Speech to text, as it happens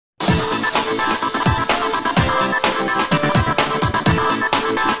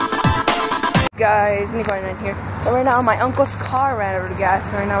guys? Nico99 here. So right now my uncle's car ran out of gas.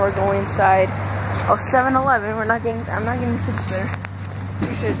 So right now we're going inside of 7-Eleven. I'm not getting kids there.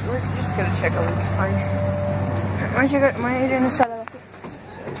 We're just gonna check out what we can find.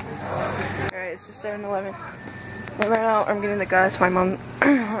 Alright, it's the 7-Eleven. And right now I'm getting the gas. My mom's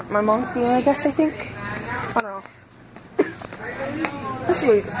getting the gas, I think. I don't know. Let's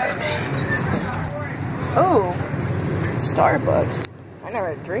wait. Oh, Starbucks. I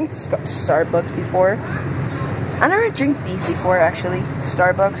never drank Starbucks before. I never drank these before, actually.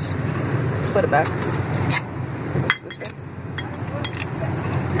 Starbucks. Let's put it back. This way.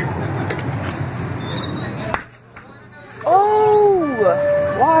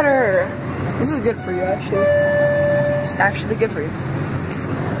 Oh, water. This is good for you, actually. It's actually good for you.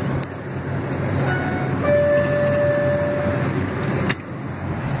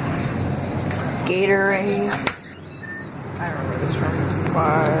 Gatorade. I remember this from 5.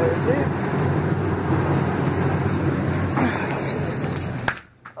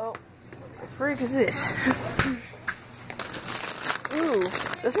 Oh, what the freak is this? Ooh,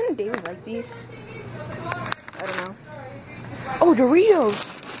 doesn't David like these? I don't know. Oh, Doritos!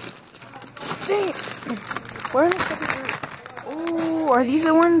 Dang it! Where are the Doritos? Oh, are these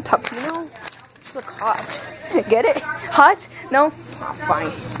the ones? Topino? These look hot. Get it? Hot? No? Oh,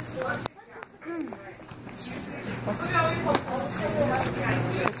 fine.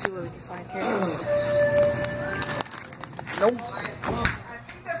 Let's see what we can find here. Nope.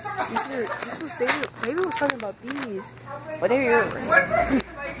 This was David. Maybe we was talking about these. But there you go.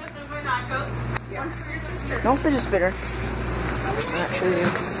 No fidget spinner. Actually,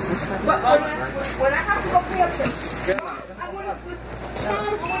 this one. When I have to go pay up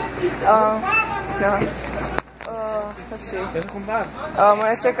no. Let's see.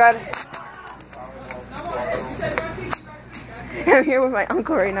 Wanna check out. I'm here with my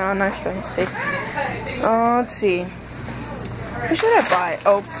uncle right now. I'm not showing his face. Let's see. What should I buy?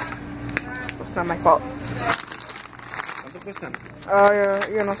 Oh, it's not my fault. Oh,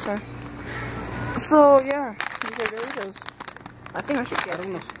 yeah, no sir. So yeah, these are Doritos. I think I should get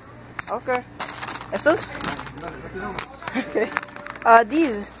them. Okay. Estos? Okay.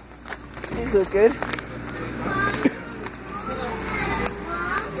 These look good.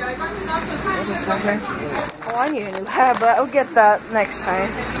 Oh, I need a new hat, but I'll get that next time.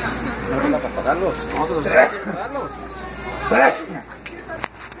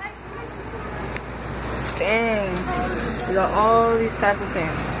 Dang. We got all these type of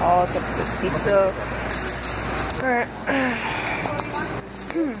things. All types of pizza. Alright.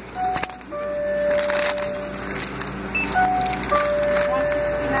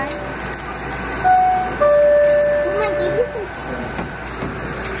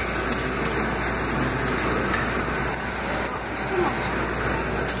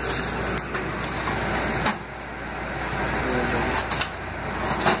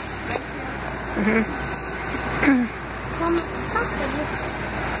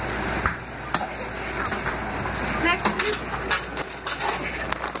 Next, please.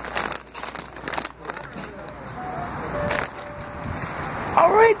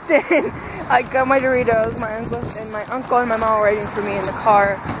 Alright then, I got my Doritos. My uncle and my mom are waiting for me in the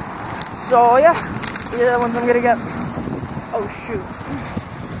car. So yeah, these are the ones I'm gonna get. Oh shoot.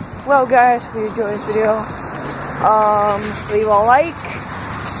 Well guys, if you enjoyed this video, leave a like,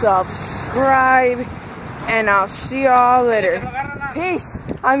 subscribe, and I'll see y'all later. Peace.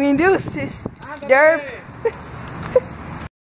 I mean deuces. Derp.